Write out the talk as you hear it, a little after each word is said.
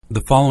The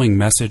following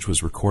message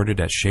was recorded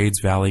at Shades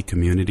Valley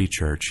Community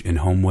Church in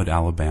Homewood,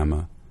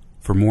 Alabama.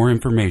 For more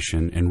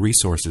information and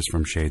resources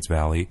from Shades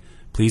Valley,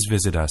 please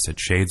visit us at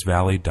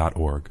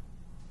shadesvalley.org.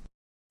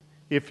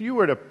 If you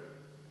were to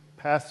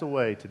pass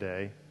away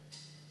today,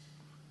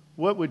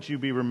 what would you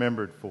be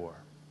remembered for?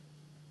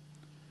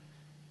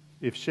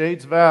 If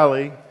Shades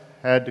Valley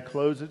had to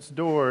close its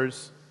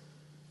doors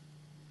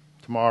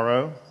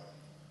tomorrow,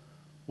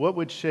 what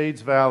would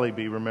Shades Valley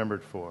be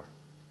remembered for?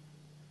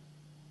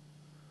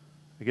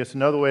 I guess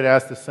another way to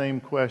ask the same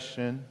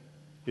question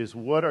is,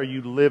 what are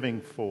you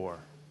living for?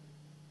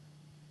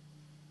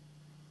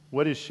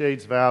 What is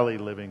Shades Valley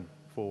living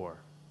for?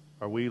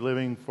 Are we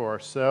living for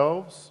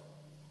ourselves?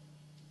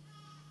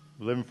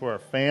 Living for our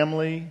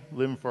family?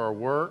 Living for our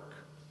work?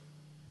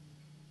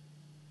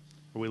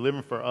 Are we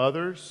living for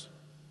others?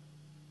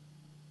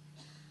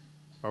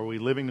 Are we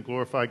living to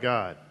glorify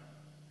God?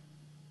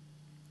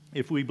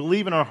 If we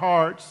believe in our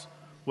hearts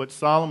what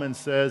Solomon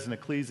says in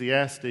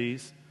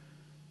Ecclesiastes,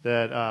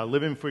 that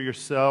living for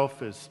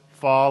yourself is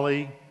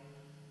folly,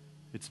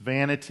 it's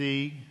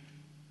vanity,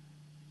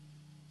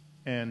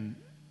 and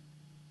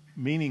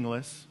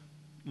meaningless,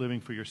 living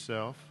for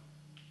yourself,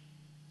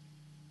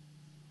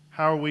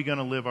 how are we going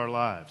to live our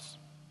lives?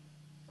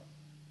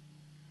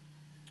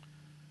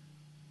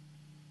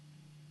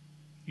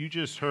 You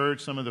just heard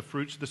some of the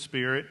fruits of the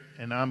Spirit,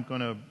 and I'm going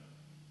to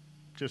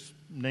just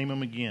name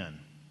them again.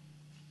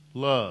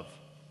 Love,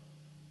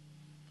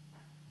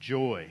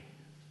 joy,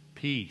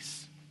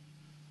 peace,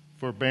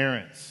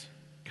 forbearance,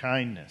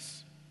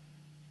 kindness,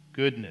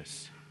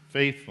 goodness,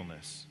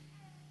 faithfulness,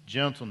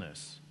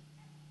 gentleness,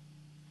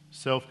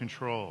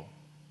 self-control.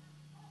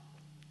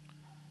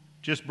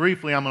 Just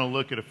briefly, I'm going to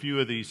look at a few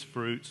of these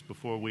fruits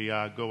before we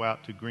go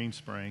out to Green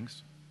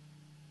Springs.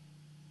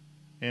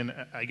 And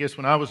I guess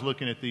when I was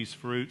looking at these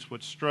fruits,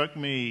 what struck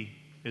me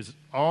is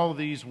all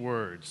these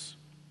words.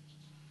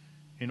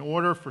 In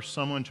order for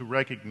someone to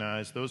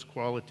recognize those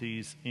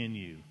qualities in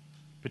you,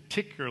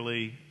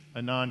 particularly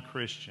a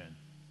non-Christian,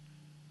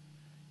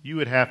 you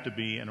would have to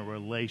be in a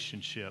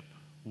relationship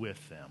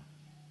with them.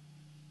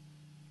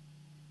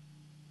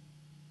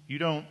 You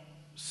don't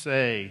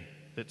say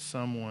that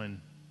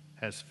someone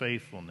has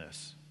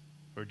faithfulness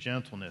or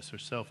gentleness or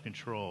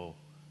self-control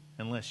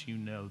unless you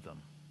know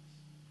them.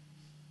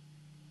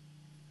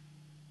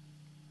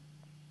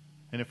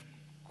 And if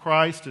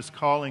Christ is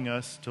calling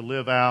us to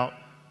live out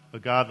a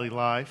godly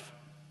life,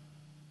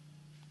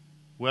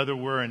 whether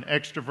we're an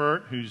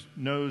extrovert who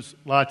knows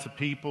lots of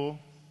people,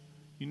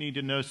 you need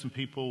to know some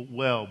people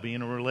well, be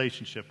in a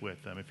relationship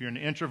with them. If you're an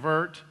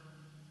introvert,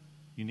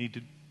 you need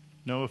to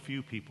know a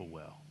few people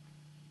well.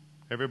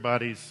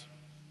 Everybody's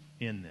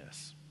in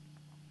this.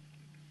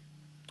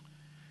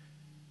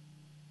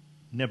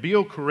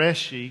 Nabeel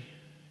Qureshi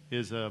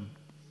is a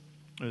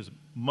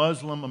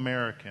Muslim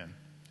American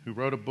who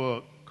wrote a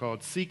book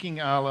called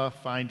Seeking Allah,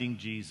 Finding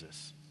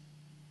Jesus.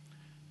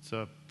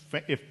 So,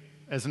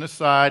 as an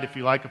aside, if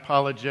you like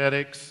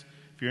apologetics,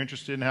 if you're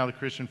interested in how the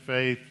Christian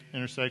faith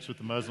intersects with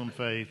the Muslim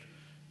faith,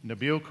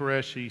 Nabeel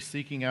Qureshi,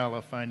 Seeking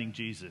Allah, Finding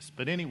Jesus.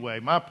 But anyway,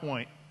 my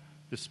point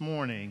this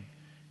morning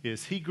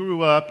is he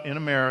grew up in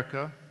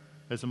America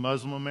as a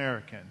Muslim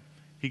American.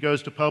 He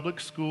goes to public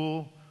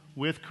school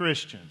with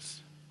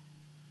Christians.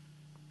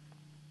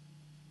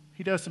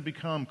 He doesn't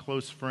become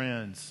close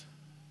friends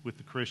with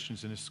the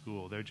Christians in his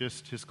school. They're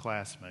just his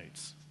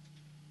classmates.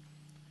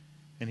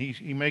 And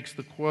he makes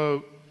the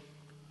quote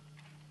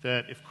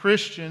that if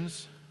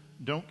Christians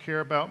don't care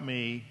about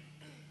me,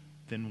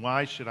 then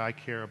why should I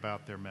care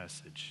about their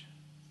message?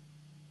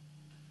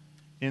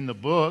 In the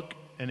book,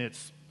 and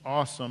it's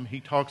awesome, he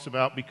talks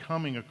about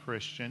becoming a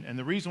Christian. And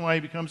the reason why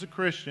he becomes a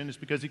Christian is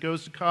because he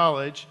goes to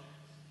college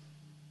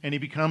and he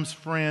becomes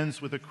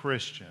friends with a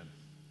Christian.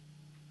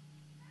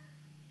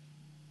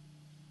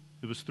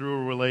 It was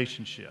through a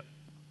relationship.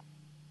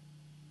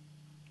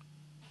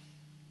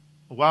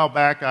 A while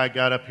back, I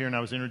got up here and I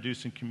was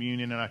introducing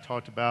communion, and I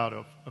talked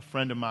about a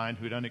friend of mine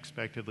who had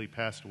unexpectedly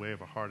passed away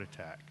of a heart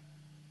attack.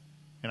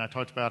 And I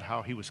talked about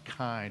how he was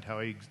kind,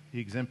 how he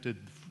exempted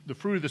the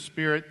fruit of the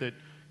Spirit that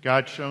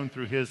God shone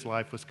through his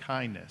life was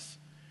kindness.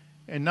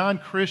 And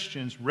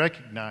non-Christians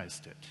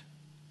recognized it.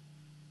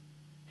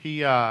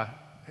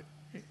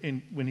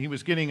 When he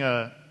was getting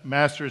a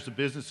master's of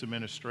business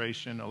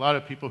administration, a lot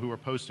of people who were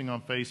posting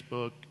on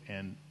Facebook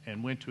and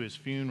went to his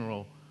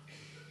funeral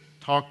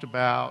talked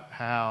about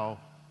how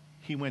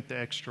he went the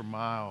extra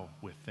mile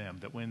with them,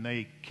 that when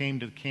they came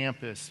to the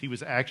campus, he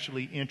was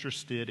actually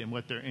interested in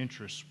what their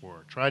interests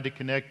were, tried to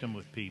connect them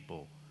with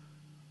people,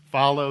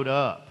 followed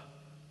up,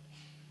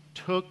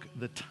 took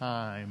the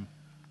time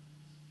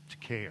to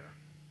care.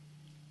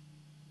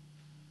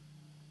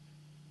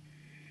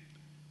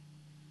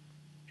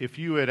 If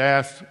you had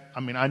asked,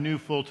 I knew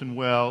Fulton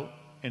well,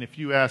 and if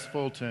you asked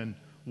Fulton,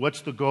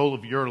 what's the goal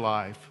of your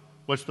life?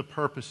 What's the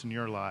purpose in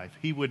your life?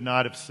 He would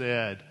not have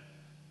said,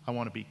 I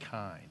want to be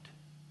kind.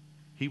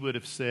 He would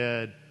have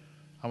said,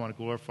 I want to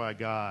glorify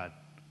God.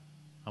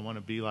 I want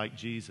to be like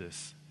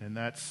Jesus. And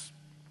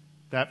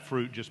that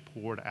fruit just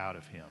poured out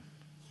of him.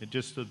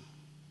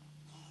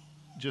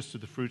 just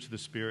of the fruits of the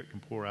Spirit can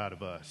pour out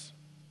of us.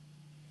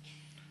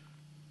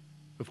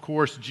 Of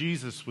course,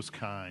 Jesus was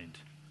kind.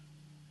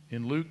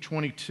 In Luke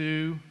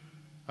 22,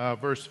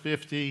 verse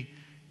 50,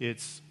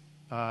 it's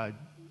the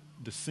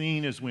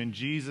scene is when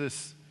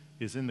Jesus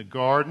is in the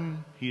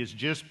garden. He has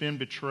just been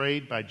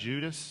betrayed by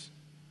Judas,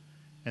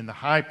 and the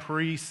high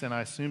priest, and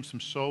I assume some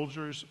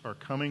soldiers, are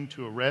coming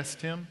to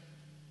arrest him.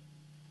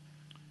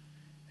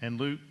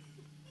 And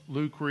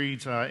Luke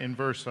reads in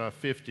verse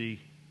 50,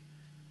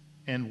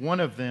 and one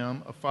of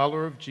them, a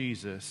follower of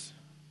Jesus,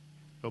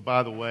 oh,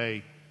 by the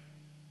way,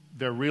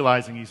 they're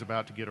realizing he's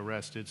about to get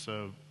arrested,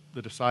 so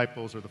the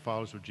disciples or the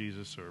followers of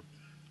Jesus are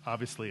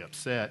obviously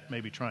upset,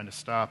 maybe trying to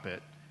stop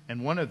it.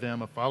 And one of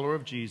them, a follower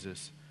of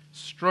Jesus,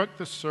 struck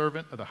the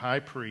servant of the high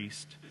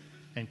priest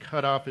and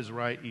cut off his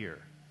right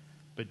ear.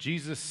 But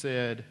Jesus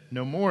said,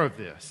 "No more of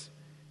this."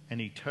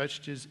 And he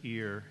touched his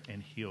ear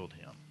and healed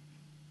him.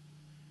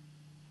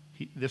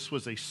 This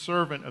was a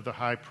servant of the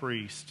high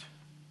priest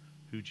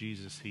who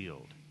Jesus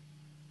healed.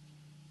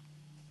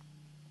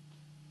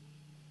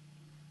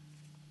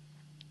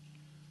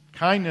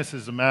 Kindness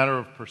is a matter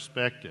of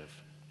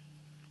perspective.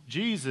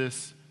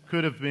 Jesus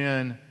could have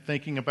been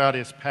thinking about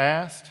his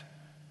past.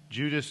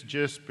 Judas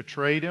just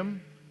betrayed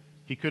him.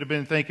 He could have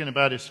been thinking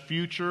about his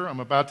future. I'm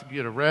about to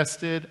get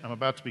arrested. I'm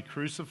about to be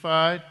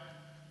crucified.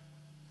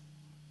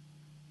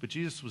 But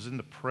Jesus was in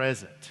the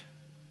present.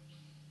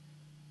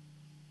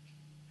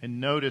 And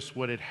notice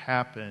what had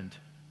happened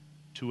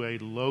to a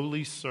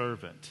lowly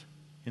servant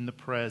in the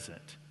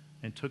present,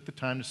 and took the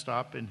time to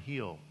stop and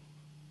heal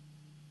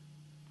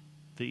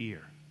the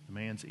ear, the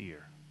man's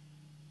ear.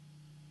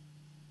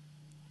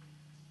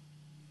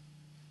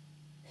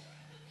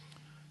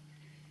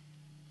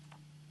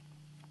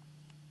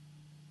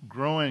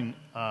 Growing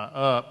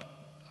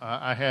up,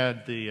 I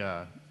had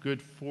the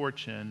good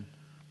fortune,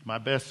 my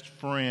best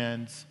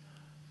friend's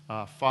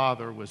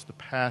father was the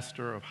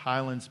pastor of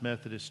Highlands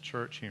Methodist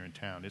Church here in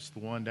town. It's the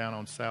one down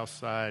on South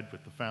Side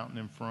with the fountain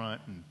in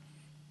front and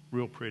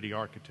real pretty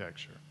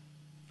architecture.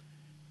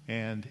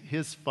 And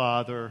his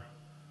father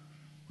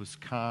was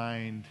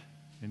kind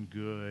and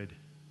good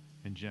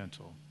and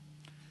gentle.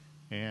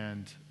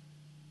 And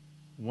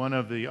one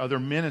of the other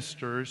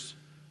ministers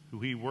who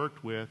he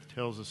worked with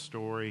tells a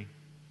story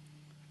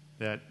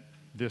that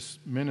this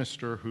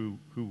minister who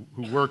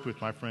worked with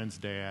my friend's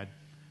dad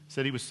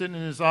said he was sitting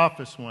in his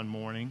office one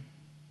morning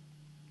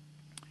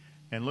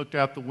and looked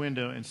out the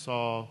window and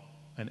saw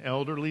an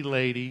elderly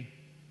lady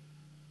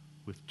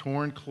with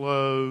torn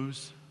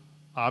clothes,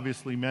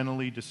 obviously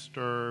mentally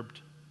disturbed,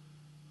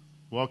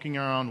 walking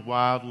around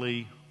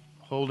wildly,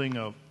 holding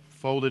a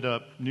folded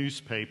up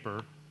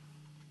newspaper.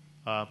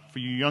 For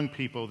you young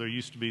people, there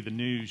used to be the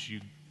news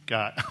you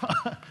got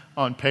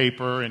on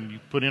paper and you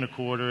put in a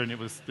quarter and it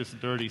was this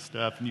dirty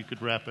stuff and you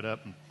could wrap it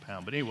up and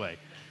pound. But anyway,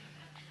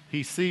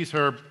 he sees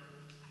her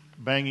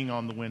banging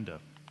on the window,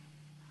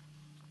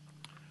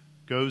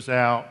 goes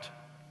out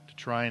to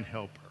try and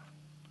help her.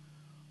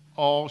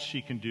 All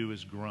she can do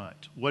is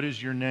grunt. "What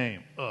is your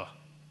name?" "Ugh."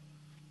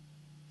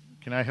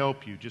 "Can I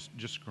help you?"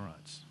 Just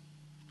grunts.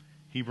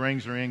 He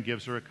brings her in,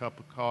 gives her a cup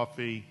of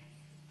coffee,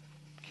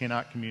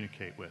 cannot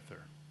communicate with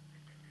her.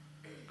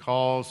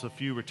 Calls a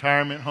few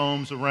retirement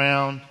homes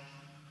around.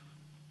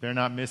 They're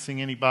not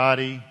missing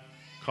anybody.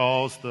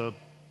 Calls the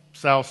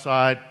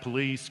Southside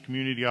police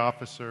community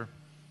officer.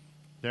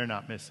 They're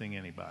not missing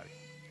anybody.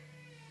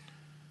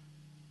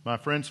 My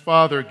friend's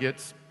father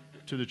gets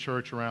to the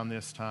church around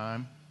this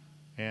time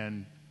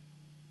and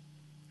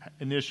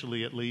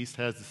initially at least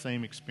has the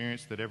same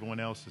experience that everyone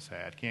else has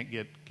had. Can't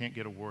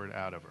get a word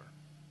out of her.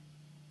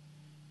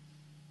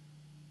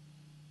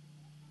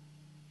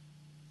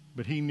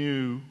 But he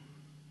knew,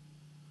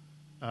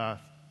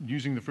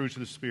 using the fruits of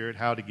the Spirit,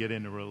 how to get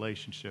into a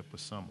relationship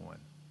with someone.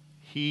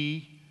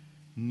 He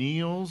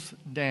kneels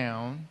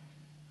down.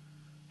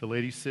 The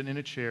lady's sitting in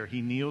a chair.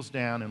 He kneels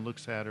down and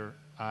looks at her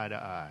eye to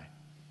eye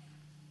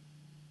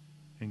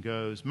and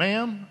goes,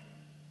 "Ma'am,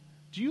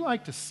 do you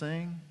like to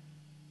sing?"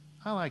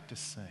 "I like to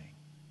sing.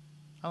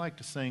 I like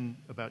to sing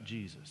about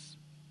Jesus."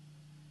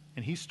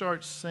 And he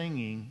starts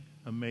singing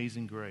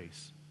Amazing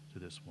Grace to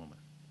this woman,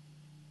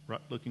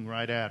 looking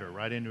right at her,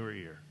 right into her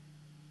ear.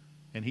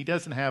 And he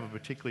doesn't have a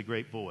particularly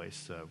great voice,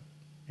 so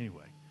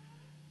anyway.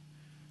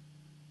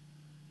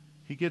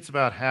 He gets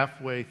about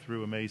halfway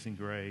through Amazing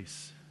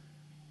Grace,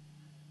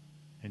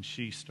 and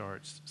she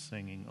starts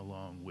singing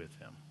along with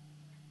him.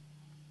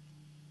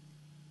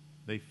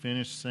 They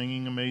finish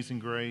singing Amazing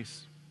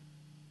Grace,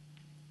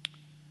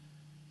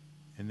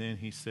 and then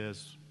he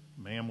says,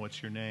 "Ma'am,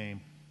 what's your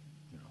name?"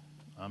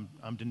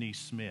 I'm Denise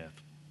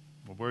Smith."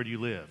 "Well, where do you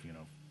live?"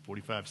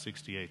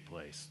 4568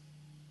 place.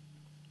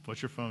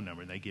 "What's your phone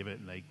number?" And they give it,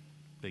 and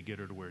they get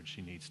her to where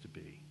she needs to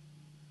be.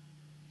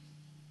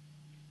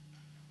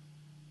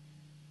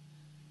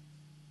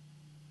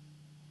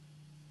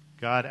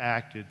 God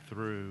acted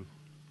through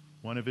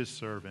one of his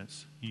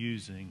servants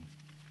using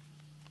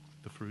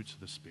the fruits of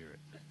the Spirit.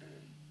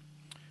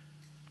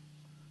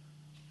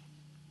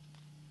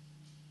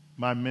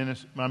 My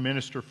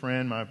minister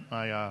friend,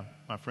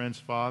 my friend's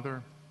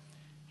father,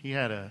 he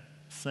had a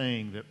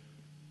saying that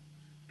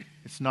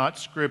it's not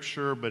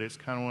scripture, but it's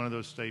kind of one of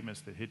those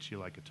statements that hits you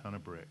like a ton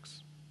of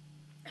bricks.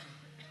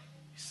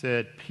 He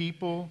said,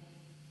 people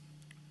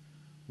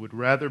would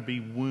rather be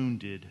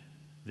wounded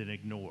than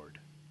ignored.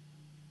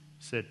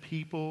 He said,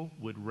 people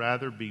would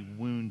rather be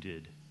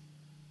wounded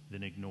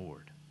than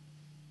ignored.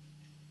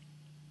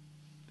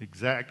 The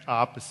exact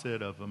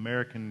opposite of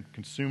American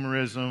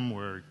consumerism,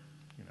 where,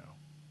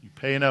 you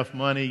pay enough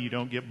money, you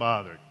don't get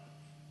bothered.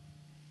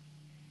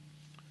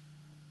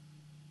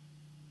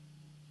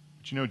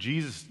 But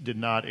Jesus did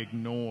not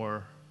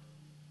ignore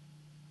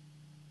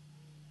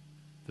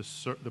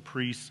the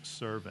priest's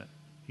servant.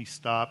 He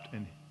stopped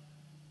and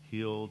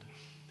healed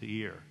the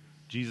ear.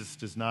 Jesus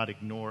does not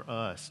ignore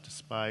us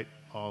despite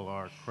all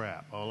our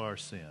crap, all our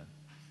sin.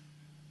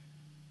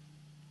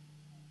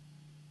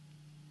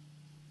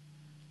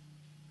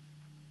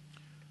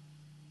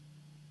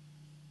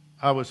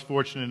 I was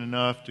fortunate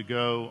enough to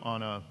go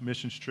on a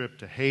missions trip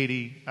to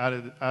Haiti out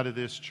of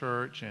this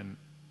church, and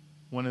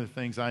one of the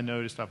things I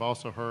noticed, I've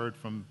also heard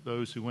from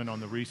those who went on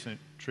the recent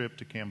trip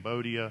to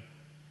Cambodia,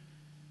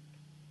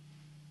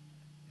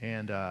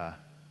 and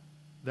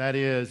that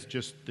is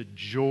just the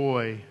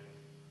joy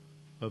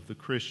of the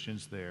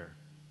Christians there.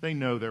 They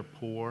know they're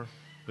poor,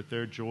 but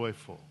they're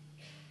joyful.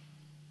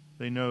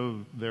 They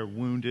know they're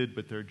wounded,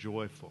 but they're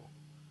joyful.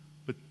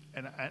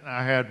 And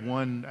I had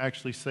one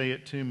actually say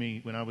it to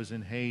me when I was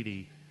in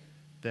Haiti,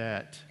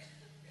 that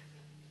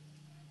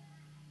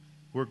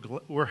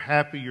we're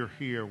happy you're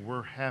here.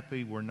 We're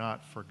happy we're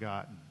not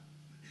forgotten.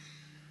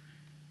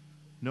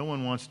 No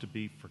one wants to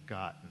be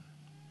forgotten.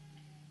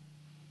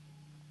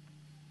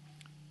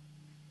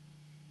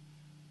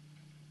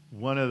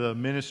 One of the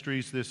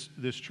ministries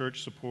this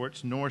church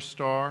supports, North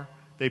Star,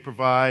 they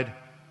provide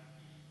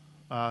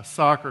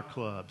soccer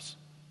clubs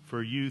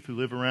for youth who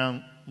live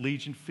around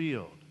Legion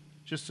Field.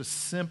 Just a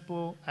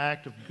simple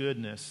act of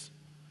goodness,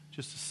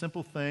 just a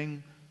simple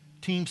thing,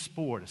 team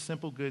sport, a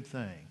simple good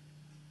thing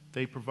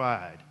they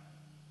provide.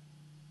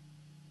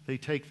 They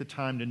take the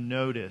time to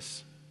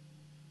notice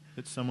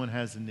that someone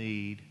has a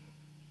need,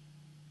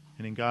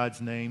 and in God's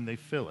name, they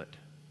fill it.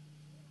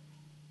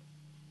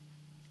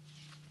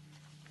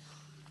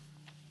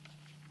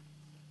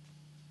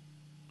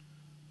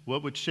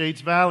 What would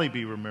Shades Valley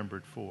be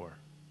remembered for?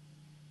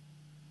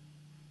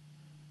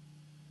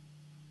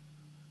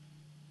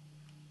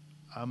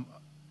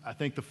 I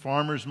think the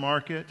farmers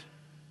market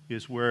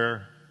is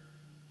where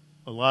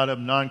a lot of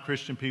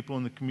non-Christian people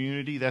in the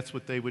community, that's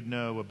what they would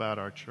know about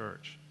our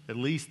church. At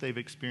least they've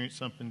experienced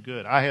something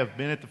good. I have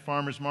been at the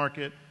farmers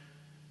market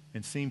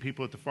and seen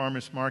people at the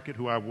farmers market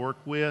who I work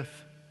with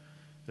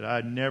that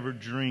I'd never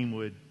dream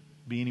would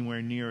be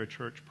anywhere near a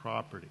church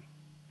property.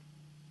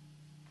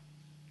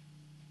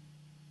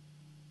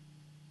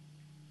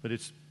 But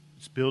it's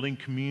building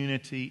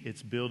community,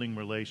 it's building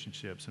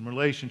relationships. And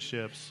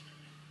relationships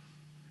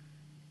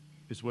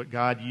is what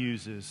God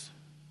uses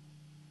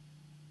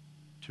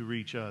to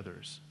reach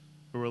others.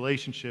 A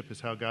relationship is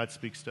how God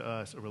speaks to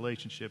us. A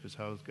relationship is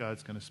how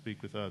God's going to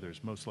speak with others,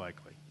 most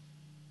likely.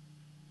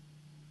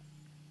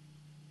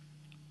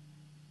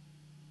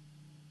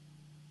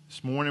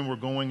 This morning we're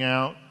going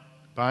out,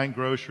 buying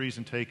groceries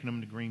and taking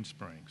them to Green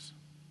Springs.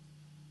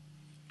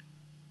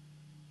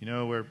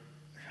 I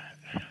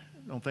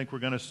don't think we're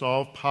going to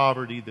solve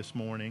poverty this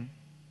morning.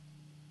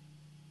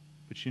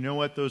 But you know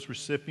what? Those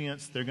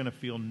recipients, they're going to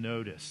feel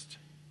noticed.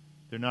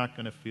 They're not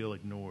going to feel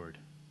ignored.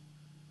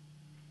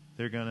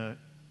 They're going to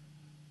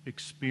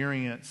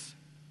experience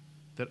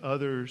that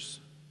others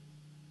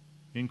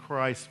in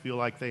Christ feel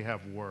like they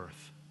have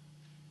worth.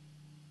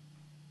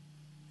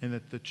 And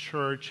that the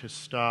church has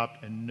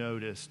stopped and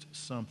noticed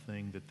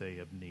something that they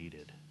have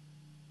needed.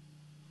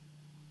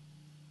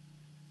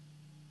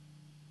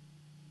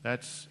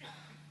 That's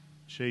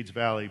Shades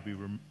Valley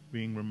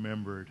being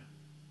remembered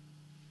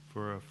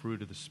for a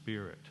fruit of the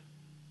Spirit.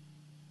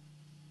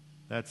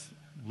 That's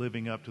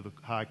living up to the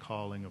high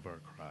calling of our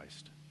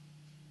Christ.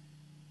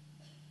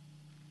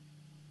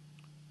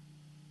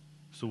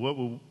 So what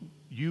will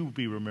you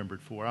be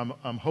remembered for?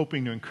 I'm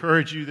hoping to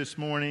encourage you this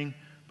morning,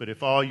 but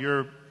if all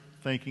you're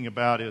thinking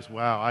about is,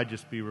 wow, I'd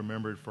just be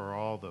remembered for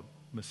all the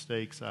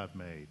mistakes I've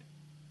made,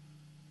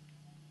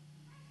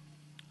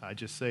 I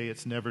just say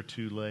it's never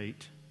too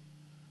late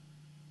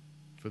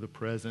for the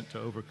present to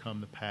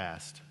overcome the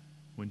past.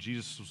 When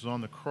Jesus was on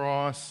the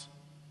cross,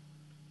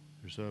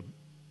 there's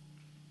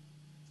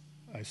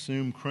I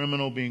assume,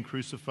 criminal being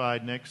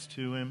crucified next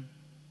to him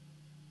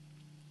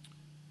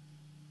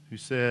who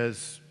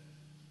says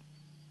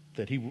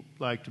that he would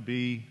like to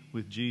be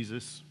with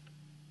Jesus,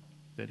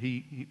 that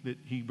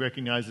he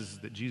recognizes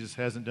that Jesus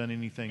hasn't done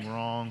anything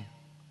wrong,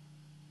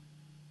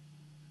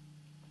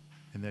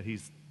 and that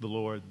he's the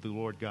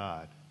Lord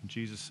God. And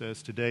Jesus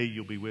says, today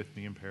you'll be with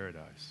me in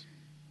paradise.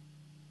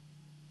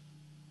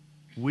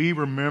 We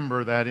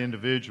remember that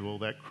individual,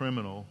 that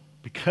criminal,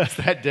 because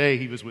that day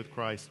he was with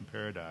Christ in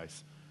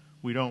paradise.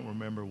 We don't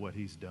remember what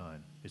he's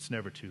done. It's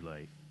never too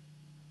late.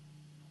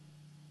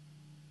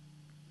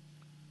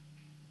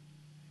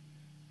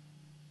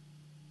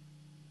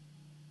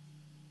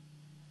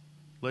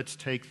 let's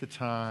take the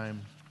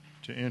time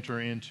to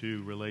enter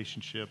into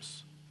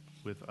relationships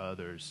with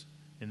others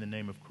in the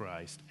name of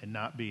Christ and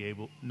not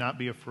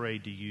be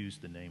afraid to use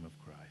the name of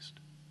Christ.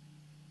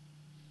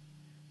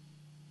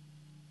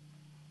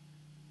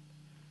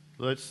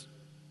 Let's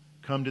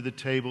come to the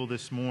table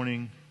this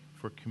morning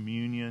for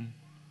communion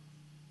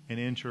and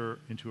enter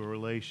into a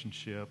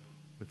relationship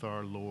with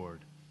our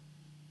Lord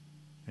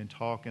and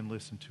talk and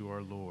listen to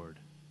our Lord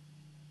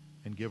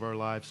and give our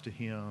lives to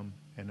Him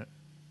and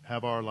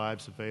have our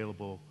lives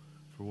available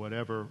for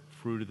whatever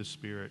fruit of the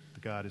Spirit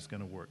that God is going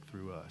to work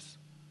through us,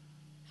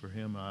 for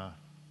Him,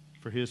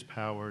 for His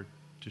power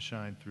to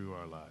shine through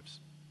our lives.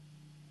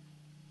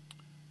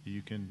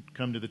 You can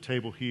come to the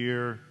table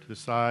here, to the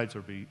sides,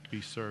 or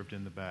be served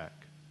in the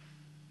back.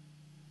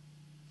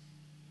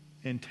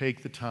 And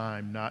take the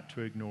time not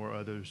to ignore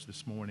others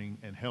this morning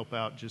and help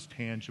out just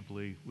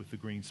tangibly with the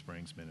Green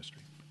Springs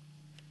ministry.